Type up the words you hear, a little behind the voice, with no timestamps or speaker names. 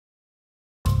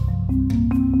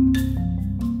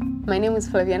My name is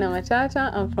Flaviana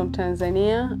Matata. I'm from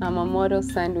Tanzania. I'm a model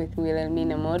signed with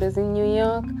Wilhelmina Models in New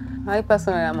York. I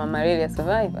personally am a malaria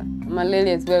survivor.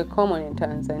 Malaria is very common in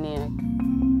Tanzania.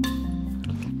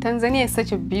 Tanzania is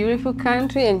such a beautiful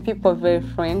country and people are very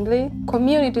friendly.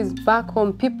 Communities back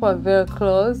home, people are very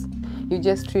close. You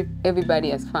just treat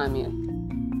everybody as family.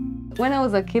 When I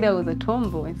was a kid, I was a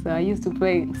tomboy, so I used to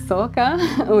play soccer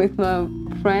with my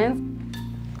friends.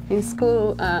 In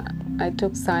school, I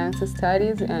took science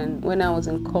studies, and when I was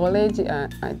in college,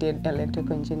 I did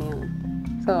electrical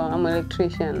engineering. So I'm an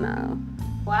electrician now.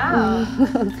 Wow!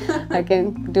 I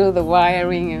can do the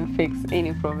wiring and fix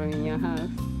any problem in your house.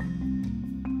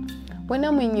 When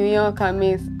I'm in New York, I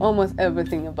miss almost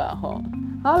everything about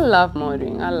home. I love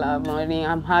modeling.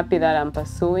 I'm happy that I'm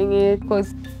pursuing it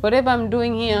because whatever I'm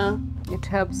doing here, it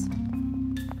helps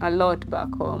a lot back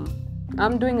home.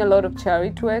 I'm doing a lot of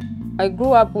charity work. I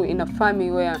grew up in a family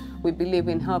where we believe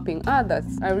in helping others.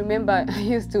 I remember I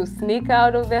used to sneak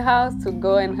out of the house to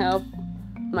go and help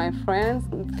my friends.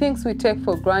 Things we take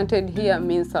for granted here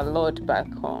means a lot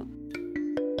back home.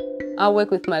 I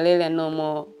work with Malaria no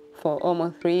more for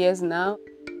almost 3 years now.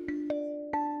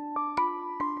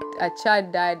 A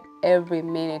child died every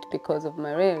minute because of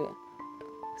malaria.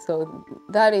 So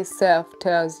that itself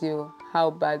tells you how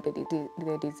bad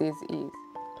the disease is.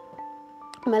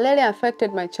 Malaria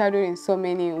affected my childhood in so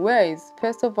many ways.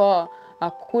 First of all,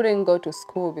 I couldn't go to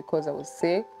school because I was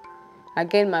sick.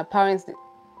 Again, my parents,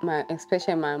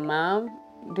 especially my mom,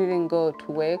 didn't go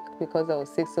to work because I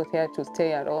was sick, so they had to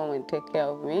stay at home and take care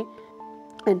of me.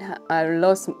 And I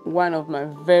lost one of my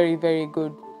very, very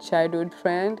good childhood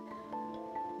friend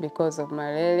because of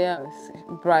malaria.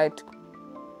 A bright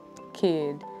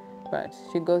kid, but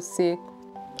she got sick.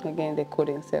 Again, they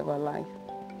couldn't save her life.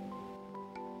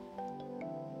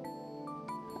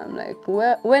 I'm like,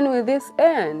 well, when will this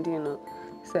end? You know,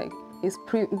 it's like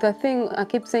the thing I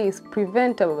keep saying is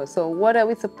preventable. So what are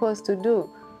we supposed to do?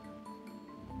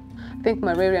 I think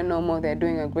Malaria No More, they're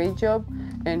doing a great job,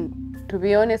 and to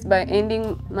be honest, by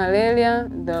ending malaria,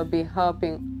 they'll be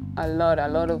helping a lot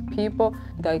of people.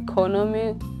 The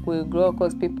economy will grow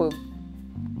because people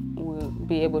will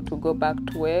be able to go back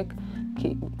to work.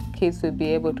 Kids will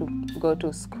be able to go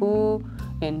to school,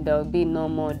 and there'll be no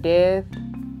more death.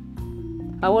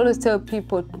 I always tell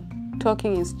people,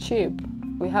 talking is cheap.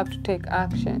 We have to take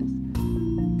actions.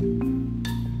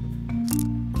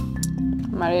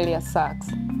 Malaria sucks.